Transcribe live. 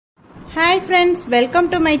Hi friends, welcome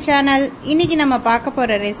to my channel. இன்னைக்கு நம்ம பார்க்க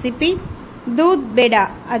போற ரெசிபி दूध peda,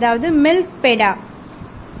 அதாவது milk peda.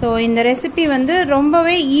 So இந்த ரெசிபி வந்து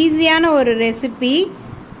ரொம்பவே ஈஸியான ஒரு ரெசிபி.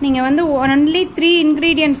 நீங்க வந்து only 3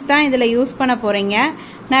 ingredients தான் இதுல யூஸ் பண்ண போறீங்க.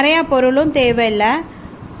 நிறைய பொருளும் தேவையில்லை.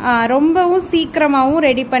 ரொம்பவும் சீக்கிரமாவும்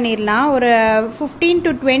ரெடி பண்ணிரலாம். ஒரு 15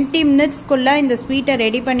 to 20 minutes குள்ள இந்த ஸ்வீட்டை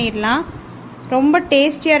ரெடி பண்ணிரலாம். ரொம்ப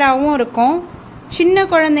டேஸ்டியராவும் இருக்கும். சின்ன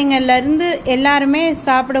குழந்தைங்கள்ல இருந்து எல்லாருமே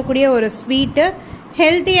சாப்பிடக்கூடிய ஒரு ஸ்வீட்,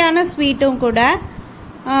 ஹெல்த்தியான ஸ்வீட்டும் கூட.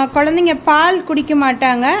 குழந்தைங்க பால் குடிக்க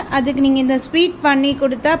மாட்டாங்க, அதுக்கு நீங்க இந்த ஸ்வீட் பண்ணி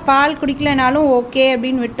கொடுத்தா பால் குடிக்கலனாலும் ஓகே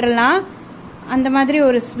அப்படின்னு விட்டுறலாம். அந்த மாதிரி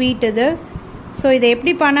ஒரு ஸ்வீட் இது. ஸோ இதை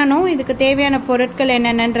எப்படி பண்ணணும், இதுக்கு தேவையான பொருட்கள்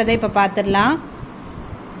என்னென்னன்றதை இப்போ பார்த்துடலாம்.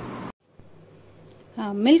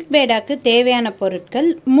 மில்க் பேடாக்கு தேவையான பொருட்கள்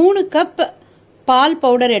 3 கப் பால்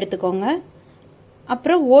பவுடர் எடுத்துக்கோங்க.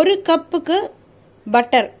 அப்புறம் 1 கப்புக்கு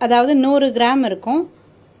பட்டர், அதாவது 100 கிராம் இருக்கும்.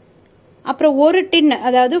 அப்புறம் 1 டின்,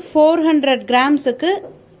 அதாவது 400 கிராம்ஸுக்கு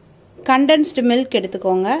கண்டென்ஸ்டு மில்க்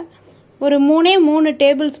எடுத்துக்கோங்க. ஒரு 3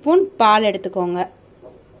 டேபிள் ஸ்பூன் பால் எடுத்துக்கோங்க.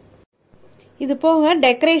 இது போக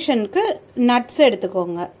டெக்கரேஷனுக்கு நட்ஸ்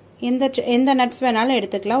எடுத்துக்கோங்க. எந்த நட்ஸ் வேணாலும்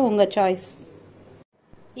எடுத்துக்கலாம், உங்க சாய்ஸ்.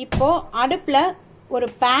 இப்போ அடுப்புல ஒரு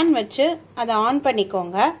பேன் வச்சு அதை ஆன்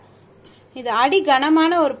பண்ணிக்கோங்க. இது அடி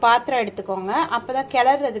கனமான ஒரு பாத்திரம் எடுத்துக்கோங்க, அப்பதான்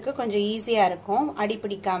கிளறதுக்கு கொஞ்சம் ஈஸியா இருக்கும், அடி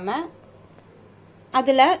பிடிக்காம.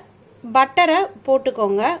 அதுல பட்டரை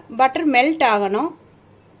போட்டுக்கோங்க. பட்டர் மெல்ட் ஆகணும்.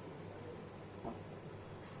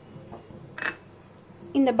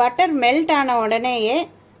 இந்த பட்டர் மெல்ட் ஆன உடனேயே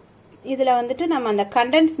இதுல வந்துட்டு நம்ம அந்த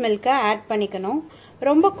கண்டென்ஸ் மில்கை ஆட் பண்ணிக்கணும்.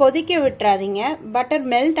 ரொம்ப கொதிக்க விட்டுறாதீங்க. பட்டர்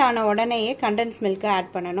மெல்ட் ஆன உடனேயே கண்டென்ஸ் மில்கை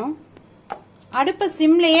ஆட் பண்ணணும். அடுப்பை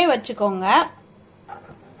சிம்லயே வச்சுக்கோங்க.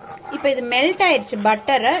 இப்ப இது மெல்ட் ஆயிடுச்சு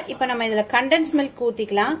பட்டர். இப்ப நம்ம இதுல கண்டென்ஸ் மில்க்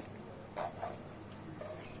ஊத்திக்கலாம்.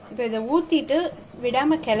 இப்ப இதை ஊத்திட்டு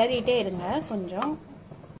விடாம கிளறிட்டே இருங்க கொஞ்சம்.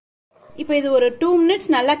 இப்ப இது ஒரு 2 மினிட்ஸ்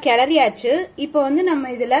நல்லா கிளறியாச்சு. இப்ப வந்து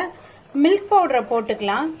நம்ம இதுல மில்க் பவுடரை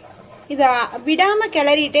போட்டுக்கலாம். இத விடாம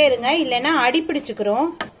கிளறிட்டே இருங்க, இல்லைன்னா அடி பிடிச்சுக்கிறோம்.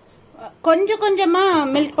 கொஞ்சம் கொஞ்சமா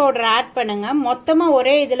மில்க் பவுடர் ஆட் பண்ணுங்க, மொத்தமா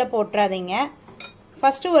ஒரே இதுல போட்டுறாதீங்க.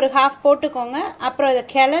 ஃபர்ஸ்ட் ஒரு ஹாஃப் போட்டுக்கோங்க. அப்புறம் இதை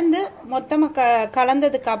கிளந்து மொத்தமா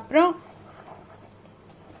கலந்ததுக்கு அப்புறம்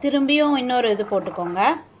திரும்பியும் இன்னொரு இது போட்டுக்கோங்க.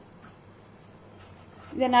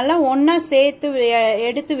 இதை நல்லா ஒன்னா சேர்த்து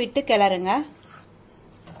எடுத்து விட்டு கிளறுங்க.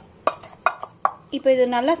 இப்ப இது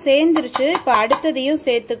நல்லா சேர்ந்துருச்சு. இப்ப அடுத்ததையும்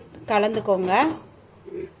சேர்த்து கலந்துக்கோங்க.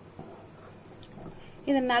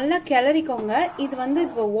 இதை நல்லா கிளறிக்கோங்க. இது வந்து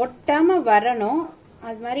இப்போ ஒட்டாம வரணும்,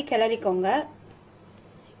 அது மாதிரி கிளறிக்கோங்க.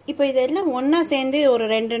 இப்போ இதெல்லாம் ஒன்னா சேர்ந்து ஒரு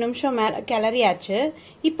 2 நிமிஷம் மேல கிளறியாச்சு.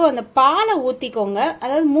 இப்போ அந்த பாலை ஊத்திக்கோங்க.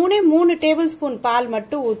 அதாவது 3 டேபிள் ஸ்பூன் பால்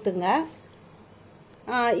மட்டும் ஊத்துங்க.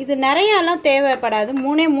 இது நிறைய எல்லாம் தேவைப்படாது,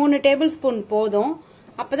 3 டேபிள் ஸ்பூன் போதும்.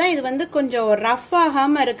 அப்பதான் இது வந்து கொஞ்சம் ரஃப்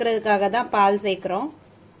ஆகாம இருக்கிறதுக்காக தான் பால் சேர்க்கிறோம்.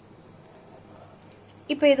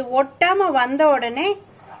 இப்போ இது ஒட்டாம வந்த உடனே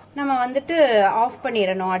நம்ம வந்துட்டு ஆஃப்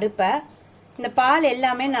பண்ணிடணும் அடுப்பை. இந்த பால்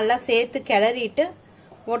எல்லாமே நல்லா சேர்த்து கிளறிட்டு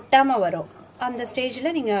ஒட்டாம வரும். அந்த ஸ்டேஜ்ல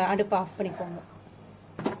நீங்க அடுப்பு ஆஃப் பண்ணிக்கோங்க.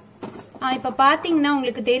 இப்ப பாத்தீங்கன்னா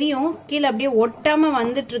உங்களுக்கு தெரியும், கீழே அப்படியே ஒட்டாம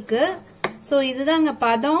வந்துட்டு இருக்கு. சோ இதுதாங்க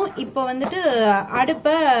பதம். இப்ப வந்துட்டு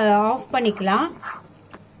அடுப்பை ஆஃப் பண்ணிக்கலாம்.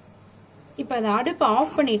 இப்ப அந்த அடுப்பை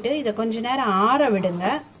ஆஃப் பண்ணிட்டு இதை கொஞ்ச நேரம் ஆற விடுங்க.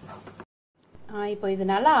 இப்போ இது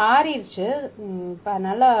நல்லா ஆறிடுச்சு. இப்ப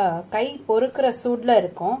நல்லா கை பொறுக்கிற சூட்ல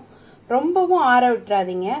இருக்கும். ரொம்பவும் ஆற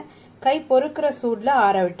விட்டுறாதீங்க, கை பொறுக்கிற சூட்ல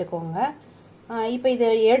ஆற விட்டுக்கோங்க. இப்ப இதை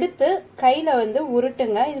எடுத்து கையில வந்து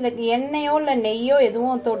உருட்டுங்க. இதுல எண்ணெயோ இல்ல நெய்யோ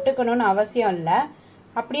எதுவும் தொட்டுக்கணும்னு அவசியம் இல்ல,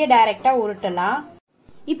 அப்படியே டைரக்டா உருட்டலாம்.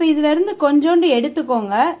 இப்ப இதுல இருந்து கொஞ்சோண்டு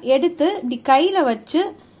எடுத்துக்கோங்க. எடுத்து இப்படி கையில வச்சு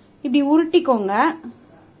இப்படி உருட்டிக்கோங்க.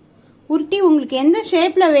 உருட்டி உங்களுக்கு எந்த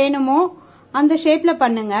ஷேப்ல வேணுமோ அந்த ஷேப்ல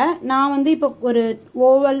பண்ணுங்க. நான் வந்து இப்ப ஒரு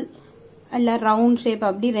ஓவல் இல்ல ரவுண்ட் ஷேப்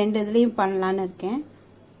அப்படி 2 இதுலயும் பண்ணலான்னு இருக்கேன்.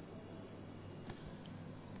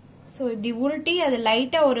 ஸோ இப்படி உருட்டி அது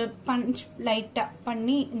லைட்டா ஒரு பஞ்ச் லைட்டா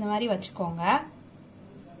பண்ணி இந்த மாதிரி வச்சுக்கோங்க.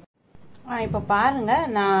 இப்போ பாருங்க,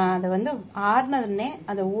 நான் அதை வந்து ஆறுனதுன்னே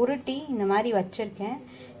அதை உருட்டி இந்த மாதிரி வச்சிருக்கேன்.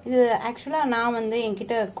 இது ஆக்சுவலா நான் வந்து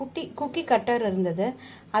என்கிட்ட குக்கி கட்டர் இருந்தது,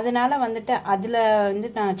 அதனால வந்துட்டு அதுல வந்து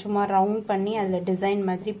நான் சும்மா ரவுண்ட் பண்ணி அதுல டிசைன்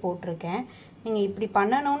மாதிரி போட்டிருக்கேன். நீங்க இப்படி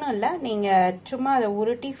பண்ணணும்னு இல்லை, நீங்க சும்மா அதை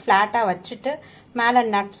உருட்டி பிளாட்டா வச்சுட்டு மேல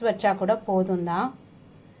நட்ஸ் வச்சா கூட போதும் தான்.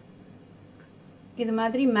 இது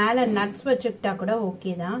மாதிரி மேல நட்ஸ் வச்சுக்கிட்டா கூட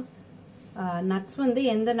ஓகே தான். நட்ஸ் வந்து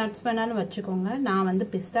எந்த நட்ஸ் வேணாலும் வச்சுக்கோங்க. நான் வந்து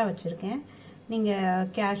பிஸ்தா வச்சிருக்கேன். நீங்க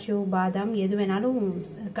கேஷ்யூ, பாதாம் எது வேணாலும்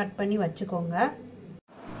கட் பண்ணி வச்சுக்கோங்க.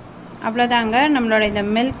 அவ்வளோதாங்க, நம்மளோட இந்த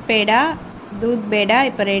மில்க் பேடா, தூத் பேடா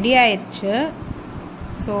இப்போ ரெடி ஆயிடுச்சு.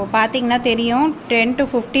 ஸோ பார்த்தீங்கன்னா தெரியும் 10 to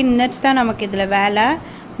 15 மினிட்ஸ் தான் நமக்கு இதில் வேலை.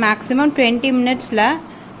 மேக்ஸிமம் 20 மினிட்ஸில்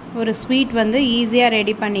ஒரு ஸ்வீட் வந்து ஈஸியாக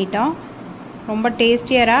ரெடி பண்ணிட்டோம். ரொம்ப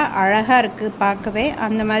டேஸ்டியராக அழகாக இருக்குது பார்க்கவே.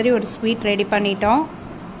 அந்த மாதிரி ஒரு ஸ்வீட் ரெடி பண்ணிட்டோம்.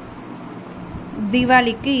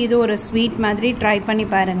 தீபாவளிக்கு இது ஒரு ஸ்வீட் மாதிரி ட்ரை பண்ணி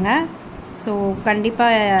பாருங்கள். ஸோ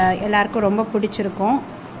கண்டிப்பாக எல்லாருக்கும் ரொம்ப பிடிச்சிருக்கும்.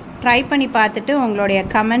 ட்ரை பண்ணி பார்த்துட்டு உங்களுடைய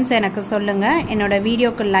கமெண்ட்ஸ் எனக்கு சொல்லுங்கள். என்னோடய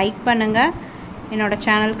வீடியோக்கு லைக் பண்ணுங்கள், என்னோடய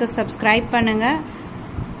சேனலுக்கு சப்ஸ்கிரைப் பண்ணுங்கள்,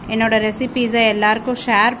 என்னோடய ரெசிபீஸை எல்லாருக்கும்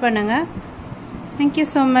ஷேர் பண்ணுங்கள். Thank you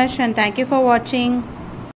so much and thank you for வாட்சிங்.